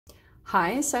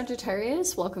Hi,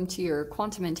 Sagittarius. Welcome to your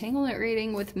quantum entanglement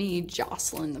reading with me,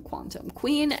 Jocelyn, the Quantum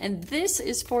Queen. And this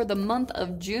is for the month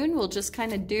of June. We'll just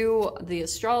kind of do the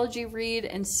astrology read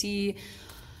and see,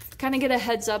 kind of get a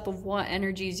heads up of what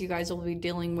energies you guys will be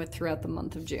dealing with throughout the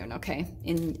month of June, okay?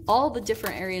 In all the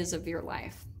different areas of your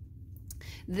life.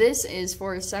 This is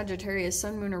for Sagittarius,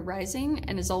 Sun, Moon, or Rising,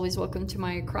 and as always, welcome to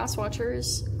my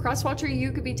cross-watchers. Cross-watcher,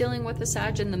 you could be dealing with a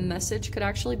Sag, and the message could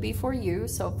actually be for you,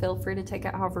 so feel free to take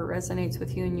it however it resonates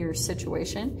with you in your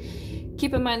situation.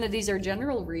 Keep in mind that these are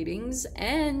general readings,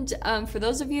 and for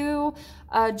those of you,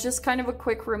 just kind of a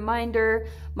quick reminder,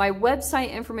 my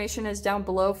website information is down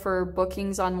below for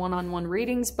bookings on one-on-one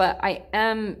readings, but I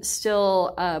am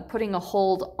still putting a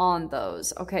hold on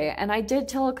those, okay? And I did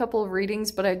tell a couple of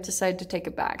readings, but I decided to take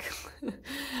it back.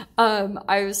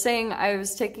 I was saying I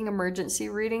was taking emergency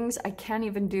readings. I can't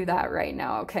even do that right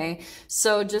now, okay?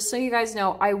 So just so you guys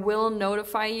know, I will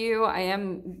notify you. I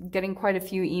am getting quite a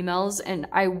few emails, and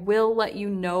I will let you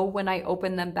know when I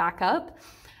open them back up.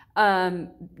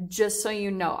 Just so you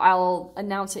know, I'll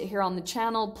announce it here on the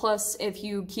channel. Plus, if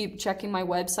you keep checking my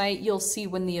website, you'll see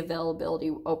when the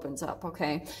availability opens up,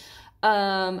 okay?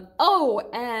 Oh,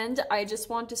 and I just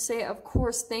want to say, of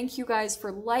course, thank you guys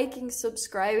for liking,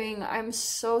 subscribing. I'm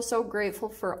so grateful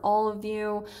for all of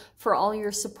you, for all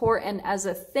your support. And as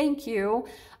a thank you,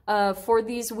 for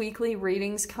these weekly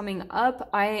readings coming up,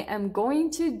 I am going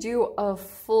to do a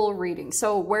full reading.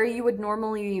 So where you would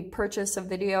normally purchase a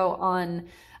video on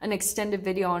an extended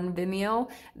video on Vimeo,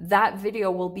 that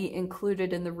video will be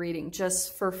included in the reading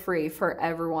just for free for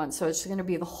everyone. So it's going to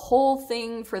be the whole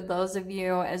thing for those of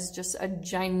you as just a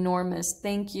ginormous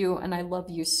thank you, and I love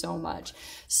you so much.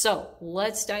 So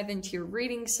let's dive into your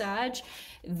reading, Sag.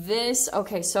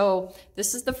 Okay, so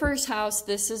this is the first house.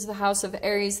 This is the house of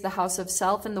Aries, the house of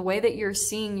self, and the way that you're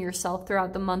seeing yourself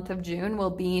throughout the month of June will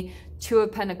be Two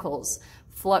of Pentacles.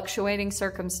 Fluctuating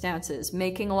circumstances,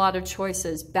 making a lot of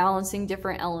choices, balancing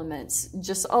different elements,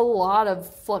 just a lot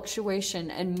of fluctuation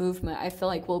and movement I feel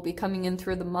like will be coming in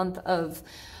through the month of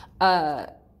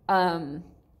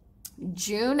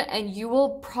June, and you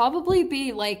will probably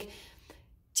be like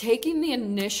taking the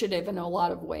initiative in a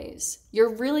lot of ways.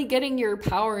 You're really getting your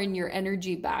power and your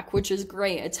energy back, which is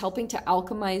great. It's helping to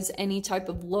alchemize any type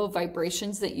of low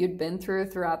vibrations that you'd been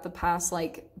throughout the past,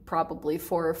 like probably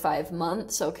 4 or 5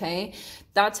 months, okay?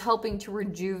 That's helping to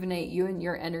rejuvenate you and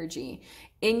your energy.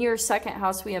 In your second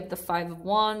house, we have the Five of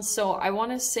Wands. So I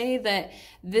want to say that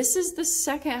this is the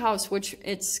second house, which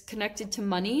it's connected to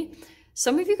money.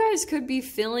 Some of you guys could be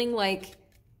feeling like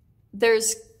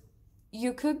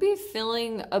you could be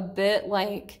feeling a bit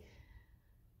like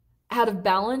out of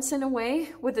balance in a way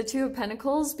with the Two of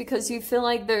Pentacles, because you feel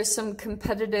like there's some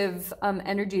competitive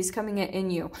energies coming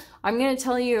in you. I'm going to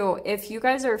tell you, if you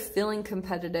guys are feeling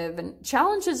competitive, and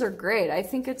challenges are great. I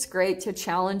think it's great to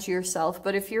challenge yourself,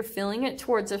 but if you're feeling it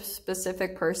towards a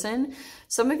specific person,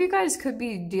 some of you guys could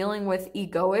be dealing with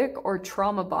egoic or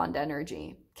trauma bond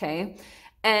energy, okay?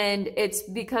 And it's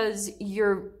because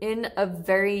you're in a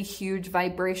very huge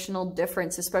vibrational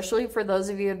difference, especially for those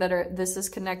of you that this is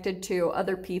connected to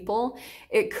other people.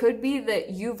 It could be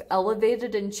that you've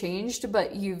elevated and changed,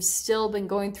 but you've still been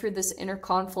going through this inner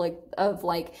conflict of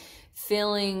like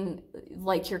feeling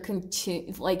like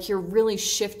you're really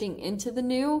shifting into the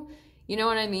new. You know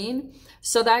what I mean?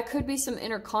 So that could be some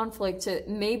inner conflict,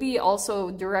 maybe also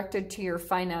directed to your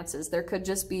finances. There could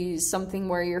just be something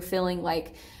where you're feeling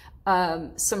like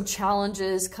some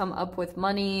challenges come up with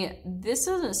money. This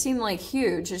doesn't seem like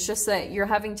huge. It's just that you're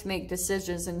having to make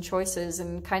decisions and choices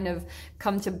and kind of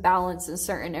come to balance in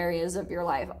certain areas of your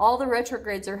life. All the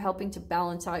retrogrades are helping to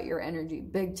balance out your energy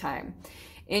big time.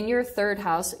 In your third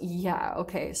house, yeah,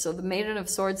 okay, so the Maiden of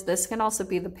Swords, this can also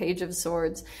be the Page of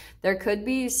Swords. There could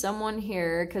be someone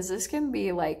here, because this can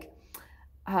be like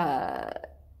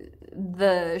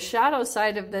the shadow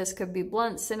side of this could be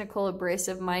blunt, cynical,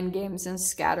 abrasive, mind games, and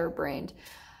scatterbrained.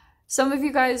 Some of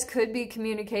you guys could be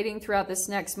communicating throughout this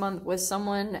next month with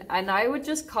someone, and I would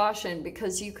just caution,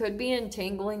 because you could be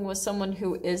entangling with someone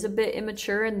who is a bit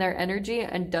immature in their energy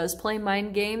and does play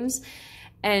mind games,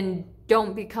 and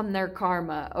don't become their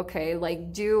karma, okay?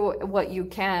 Like, do what you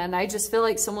can. I just feel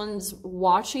like someone's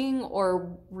watching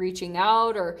or reaching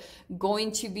out or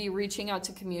going to be reaching out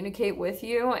to communicate with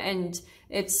you, and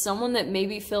it's someone that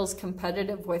maybe feels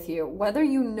competitive with you. Whether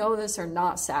you know this or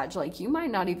not, Sag, like, you might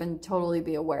not even totally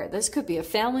be aware. This could be a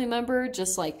family member,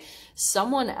 just like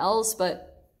someone else,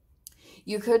 but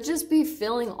you could just be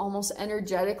feeling almost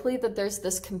energetically that there's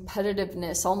this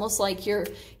competitiveness, almost like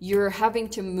you're having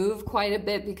to move quite a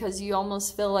bit because you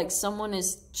almost feel like someone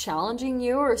is challenging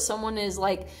you or someone is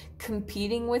like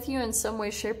competing with you in some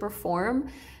way, shape, or form.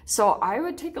 So I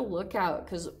would take a look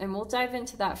out, and we'll dive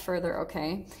into that further,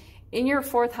 okay? In your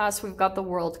 4th house, we've got the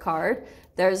World card.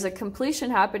 There's a completion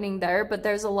happening there, but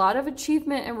there's a lot of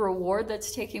achievement and reward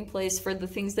that's taking place for the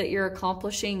things that you're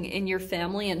accomplishing in your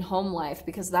family and home life,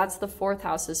 because that's the 4th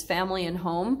house, is family and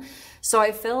home. So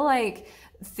I feel like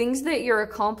things that you're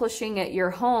accomplishing at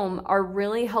your home are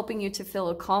really helping you to feel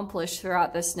accomplished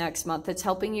throughout this next month. It's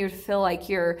helping you to feel like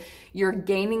you're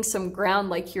gaining some ground,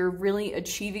 like you're really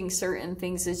achieving certain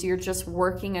things as you're just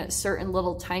working at certain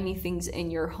little tiny things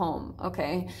in your home,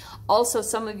 okay? Also,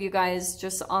 some of you guys,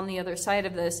 just on the other side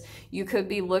of this, you could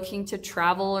be looking to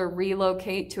travel or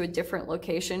relocate to a different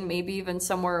location, maybe even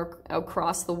somewhere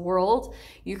across the world.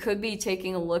 You could be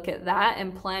taking a look at that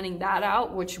and planning that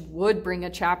out, which would bring a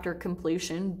chapter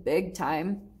completion big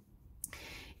time.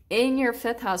 In your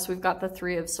 5th house, we've got the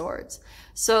 3 of Swords.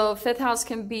 So 5th house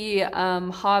can be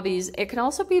hobbies. It can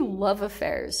also be love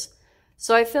affairs.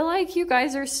 So I feel like you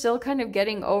guys are still kind of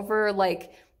getting over,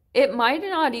 like, it might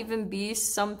not even be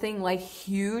something like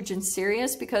huge and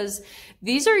serious, because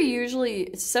these are usually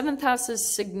 7th house is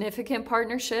significant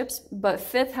partnerships, but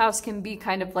 5th house can be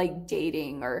kind of like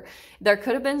dating, or there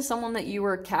could have been someone that you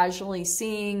were casually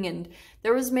seeing, and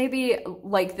there was maybe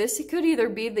like this. It could either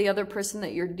be the other person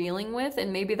that you're dealing with,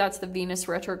 and maybe that's the Venus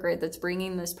retrograde that's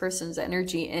bringing this person's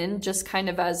energy in, just kind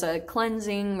of as a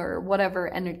cleansing or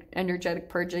whatever energetic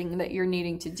purging that you're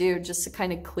needing to do, just to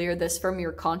kind of clear this from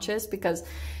your conscious. Because,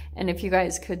 and if you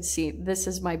guys could see, this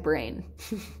is my brain.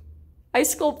 I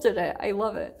sculpted it. I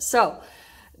love it. So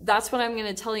that's what I'm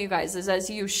going to tell you guys, is as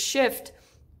you shift,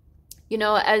 you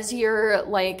know, as you're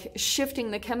like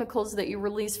shifting the chemicals that you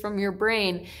release from your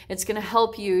brain, it's going to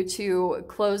help you to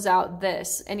close out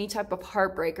this, any type of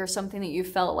heartbreak or something that you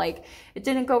felt like it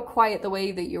didn't go quite the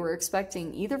way that you were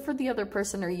expecting, either for the other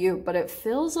person or you, but it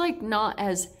feels like not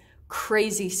as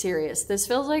crazy serious. This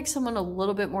feels like someone a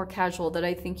little bit more casual that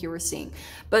I think you were seeing.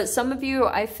 But some of you,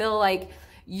 I feel like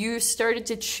you started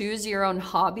to choose your own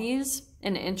hobbies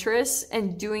and interests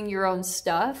and doing your own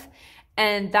stuff,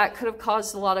 and that could have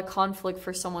caused a lot of conflict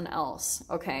for someone else,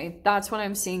 okay? That's what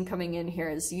I'm seeing coming in here,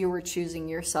 is you were choosing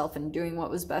yourself and doing what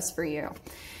was best for you.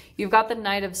 You've got the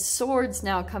Knight of Swords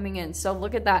now coming in, so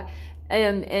look at that.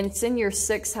 And it's in your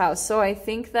 6th house. So I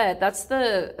think that that's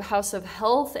the house of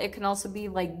health. It can also be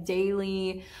like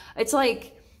daily, it's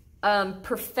like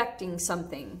perfecting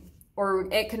something, or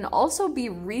it can also be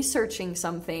researching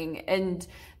something, and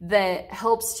that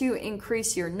helps to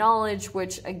increase your knowledge,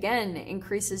 which again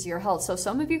increases your health. So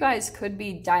some of you guys could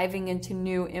be diving into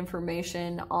new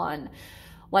information on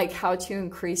like how to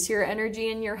increase your energy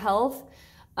and your health.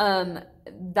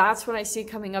 That's what I see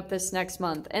coming up this next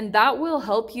month, and that will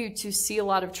help you to see a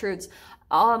lot of truths.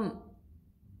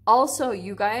 Also,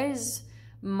 you guys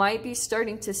might be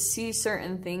starting to see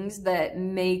certain things that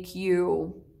make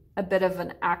you a bit of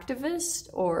an activist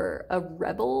or a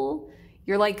rebel.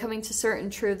 You're like coming to certain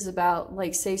truths about,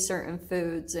 like, say, certain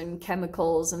foods and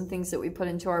chemicals and things that we put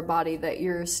into our body, that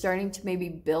you're starting to maybe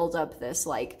build up this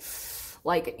like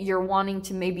you're wanting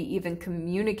to maybe even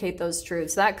communicate those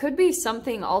truths. That could be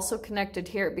something also connected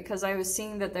here, because I was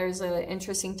seeing that there's an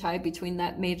interesting tie between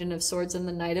that Maiden of Swords and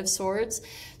the Knight of Swords.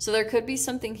 So there could be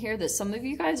something here that some of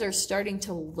you guys are starting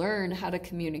to learn how to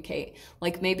communicate.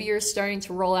 Like maybe you're starting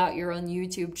to roll out your own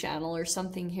YouTube channel or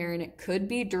something here, and it could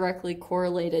be directly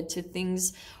correlated to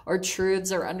things or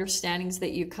truths or understandings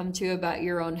that you come to about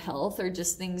your own health, or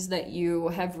just things that you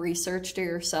have researched to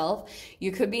yourself.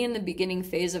 You could be in the beginning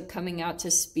phase of coming out to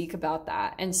speak about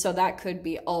that. And so that could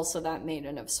be also that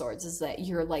Maiden of Swords, is that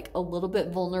you're like a little bit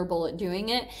vulnerable at doing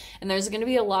it, and there's going to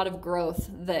be a lot of growth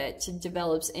that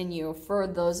develops in you for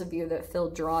those of you that feel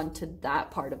drawn to that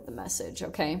part of the message,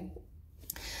 okay?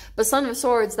 But Son of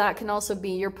Swords, that can also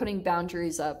be you're putting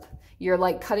boundaries up. You're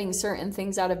like cutting certain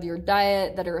things out of your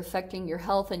diet that are affecting your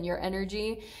health and your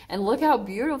energy. And look how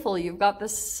beautiful, you've got the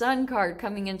Sun card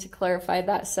coming in to clarify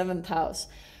that 7th house.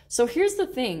 So here's the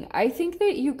thing. I think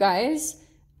that you guys,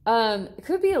 it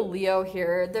could be a Leo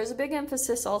here. There's a big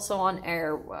emphasis also on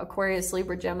air, Aquarius,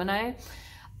 Libra, Gemini.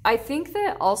 I think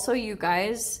that also you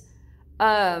guys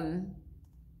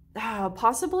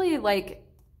possibly like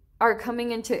are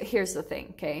coming into, here's the thing,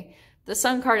 okay? The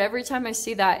Sun card, every time I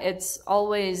see that, it's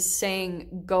always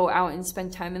saying go out and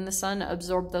spend time in the sun,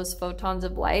 absorb those photons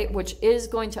of light, which is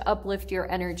going to uplift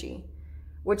your energy,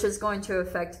 which is going to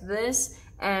affect this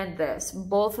and this,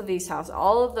 both of these houses.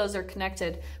 All of those are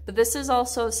connected, but this is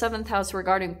also 7th house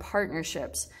regarding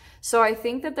partnerships. So I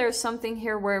think that there's something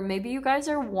here where maybe you guys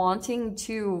are wanting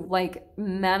to like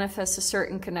manifest a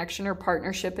certain connection or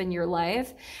partnership in your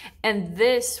life, and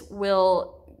this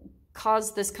will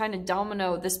cause this kind of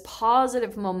domino, this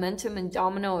positive momentum and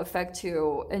domino effect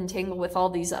to entangle with all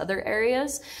these other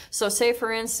areas. So say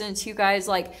for instance, you guys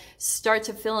like start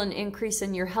to feel an increase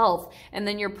in your health, and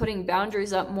then you're putting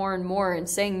boundaries up more and more and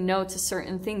saying no to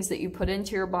certain things that you put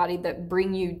into your body that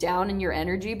bring you down in your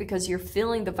energy, because you're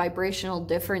feeling the vibrational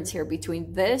difference here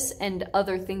between this and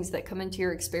other things that come into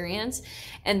your experience.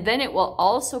 And then it will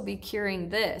also be curing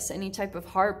this, any type of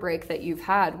heartbreak that you've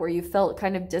had where you felt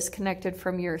kind of disconnected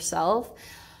from yourself.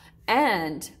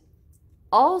 And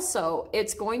also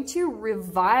it's going to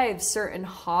revive certain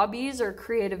hobbies or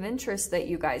creative interests that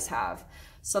you guys have.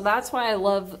 So that's why I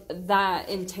love that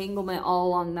entanglement all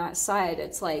along that side.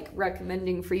 It's like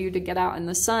recommending for you to get out in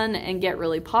the sun and get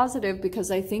really positive,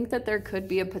 because I think that there could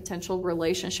be a potential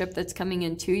relationship that's coming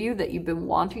into you that you've been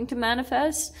wanting to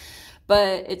manifest.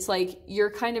 But it's like you're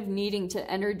kind of needing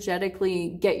to energetically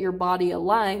get your body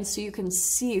aligned so you can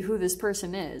see who this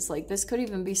person is. Like this could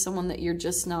even be someone that you're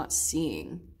just not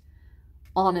seeing,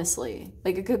 honestly.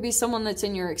 Like it could be someone that's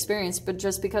in your experience, but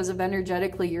just because of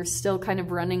energetically you're still kind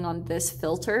of running on this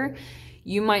filter,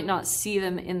 you might not see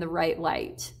them in the right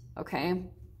light, okay?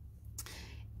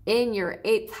 In your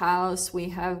 8th house, we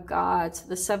have got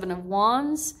the 7 of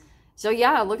Wands. So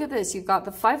yeah, look at this. You've got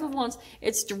the 5 of Wands.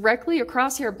 It's directly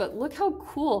across here, but look how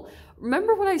cool.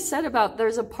 Remember what I said about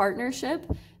there's a partnership?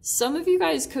 Some of you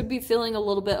guys could be feeling a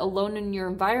little bit alone in your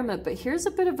environment, but here's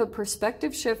a bit of a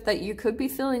perspective shift that you could be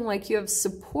feeling like you have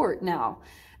support now,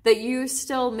 that you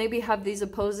still maybe have these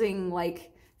opposing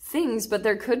like things, but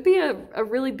there could be a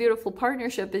really beautiful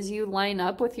partnership as you line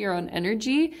up with your own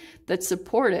energy that's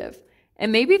supportive.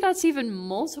 And maybe that's even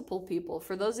multiple people.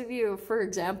 For those of you, for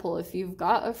example, if you've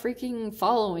got a freaking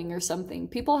following or something,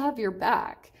 people have your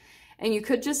back. And you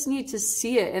could just need to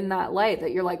see it in that light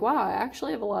that you're like, wow, I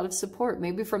actually have a lot of support,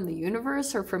 maybe from the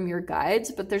universe or from your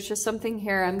guides. But there's just something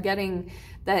here I'm getting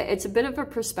that it's a bit of a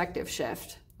perspective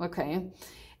shift, okay?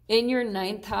 In your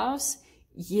 9th house,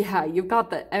 yeah, you've got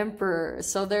the Emperor.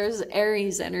 So there's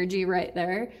Aries energy right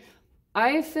there.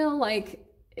 I feel like,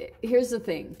 here's the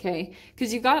thing, okay?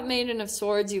 Because you got Maiden of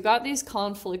Swords, you got these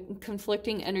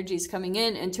conflicting energies coming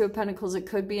in, and 2 of Pentacles, it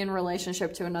could be in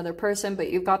relationship to another person,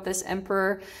 but you've got this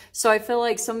Emperor. So I feel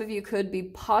like some of you could be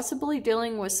possibly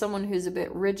dealing with someone who's a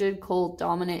bit rigid, cold,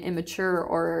 dominant, immature,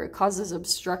 or causes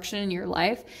obstruction in your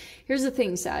life. Here's the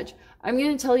thing, Sag. I'm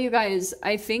going to tell you guys,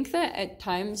 I think that at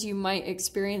times you might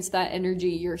experience that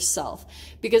energy yourself,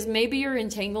 because maybe you're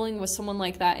entangling with someone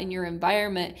like that in your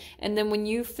environment. And then when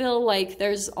you feel like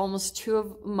there's almost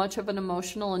too much of an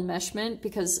emotional enmeshment,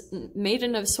 because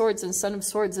Maiden of Swords and Son of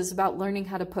Swords is about learning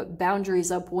how to put boundaries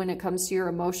up when it comes to your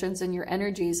emotions and your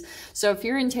energies. So if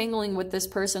you're entangling with this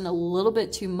person a little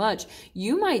bit too much,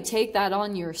 you might take that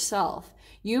on yourself.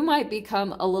 You might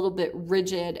become a little bit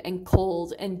rigid and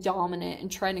cold and dominant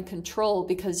and trying to control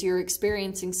because you're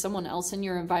experiencing someone else in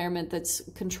your environment that's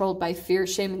controlled by fear,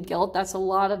 shame, and guilt. That's a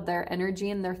lot of their energy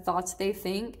and their thoughts they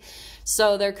think.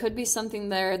 So there could be something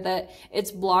there that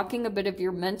it's blocking a bit of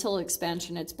your mental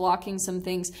expansion. It's blocking some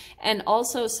things. And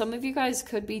also some of you guys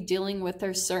could be dealing with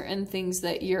there's certain things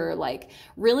that you're like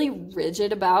really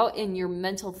rigid about in your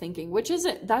mental thinking, which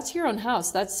isn't, that's your own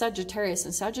house. That's Sagittarius,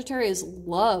 and Sagittarius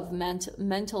love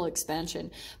mental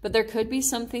expansion. But there could be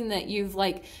something that you've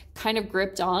like kind of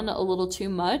gripped on a little too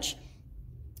much.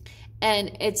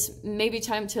 And it's maybe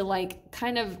time to like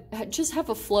kind of just have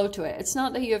a flow to it. It's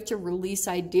not that you have to release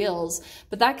ideals,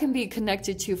 but that can be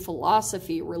connected to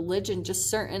philosophy, religion, just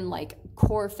certain like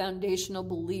core foundational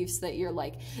beliefs that you're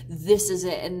like, this is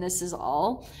it and this is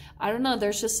all. I don't know.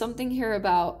 There's just something here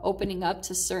about opening up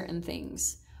to certain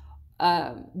things.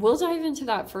 We'll dive into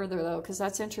that further though, because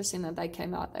that's interesting that that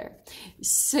came out there.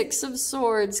 6 of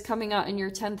Swords coming out in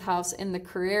your 10th house in the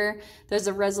career. There's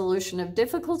a resolution of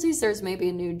difficulties. There's maybe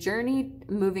a new journey,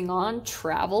 moving on,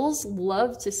 travels.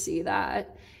 Love to see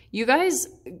that. You guys,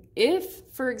 if,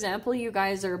 for example, you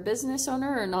guys are a business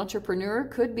owner or an entrepreneur,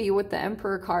 could be with the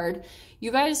Emperor card, you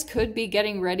guys could be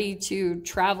getting ready to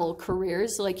travel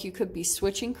careers. Like you could be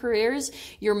switching careers.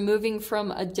 You're moving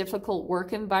from a difficult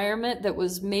work environment that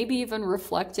was maybe even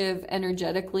reflective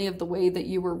energetically of the way that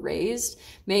you were raised.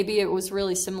 Maybe it was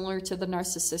really similar to the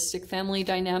narcissistic family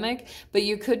dynamic, but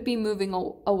you could be moving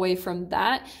away from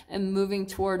that and moving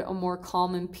toward a more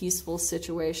calm and peaceful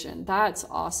situation. That's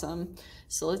awesome.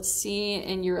 So let's see,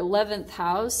 in your 11th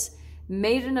house,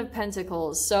 Maiden of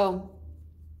Pentacles. So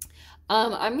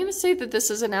I'm going to say that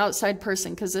this is an outside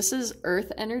person because this is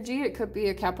earth energy. It could be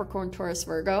a Capricorn, Taurus,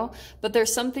 Virgo, but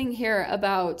there's something here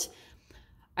about,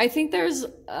 I think there's,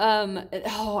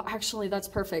 oh, actually, that's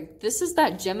perfect. This is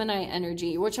that Gemini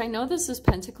energy, which I know this is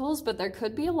Pentacles, but there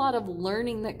could be a lot of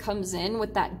learning that comes in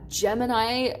with that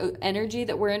Gemini energy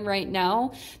that we're in right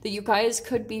now, that you guys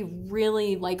could be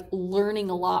really like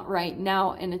learning a lot right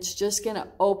now, and it's just going to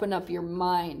open up your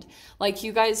mind. Like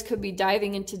you guys could be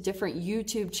diving into different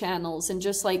YouTube channels and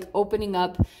just like opening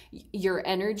up your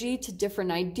energy to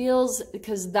different ideals,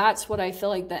 because that's what I feel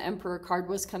like the Emperor card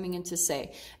was coming in to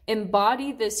say.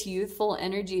 Embody this youthful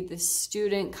energy, this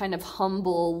student kind of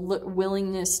humble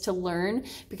willingness to learn,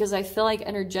 because I feel like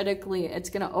energetically it's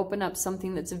going to open up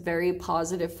something that's very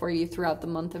positive for you throughout the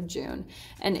month of June.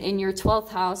 And in your 12th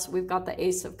house, we've got the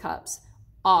Ace of Cups.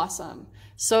 Awesome.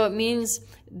 So it means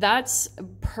that's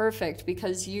perfect,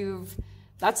 because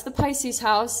that's the Pisces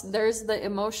house. There's the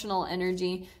emotional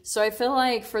energy. So I feel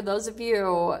like for those of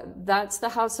you, that's the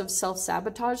house of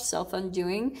self-sabotage,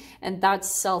 self-undoing, and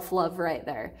that's self-love right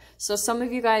there. So some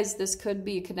of you guys, this could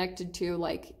be connected to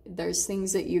like, there's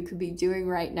things that you could be doing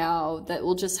right now that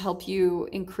will just help you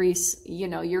increase, you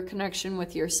know, your connection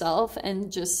with yourself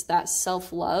and just that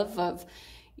self-love of,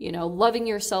 you know, loving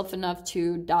yourself enough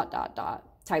to ...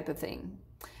 type of thing.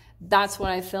 That's what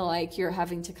I feel like you're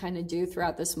having to kind of do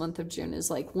throughout this month of June,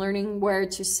 is like learning where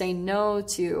to say no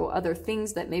to other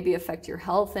things that maybe affect your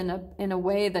health in a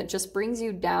way that just brings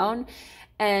you down.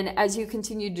 And as you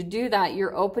continue to do that,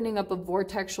 you're opening up a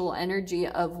vortexual energy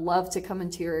of love to come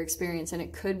into your experience. And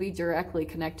it could be directly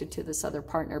connected to this other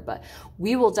partner, but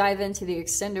we will dive into the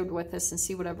extended with this and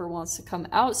see whatever wants to come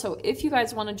out. So if you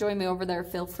guys want to join me over there,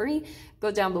 feel free. Go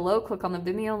down below, click on the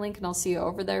Vimeo link, and I'll see you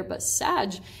over there. But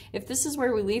Sag, if this is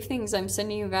where we leave things, I'm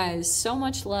sending you guys so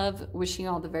much love, wishing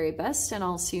you all the very best, and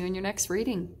I'll see you in your next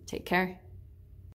reading. Take care.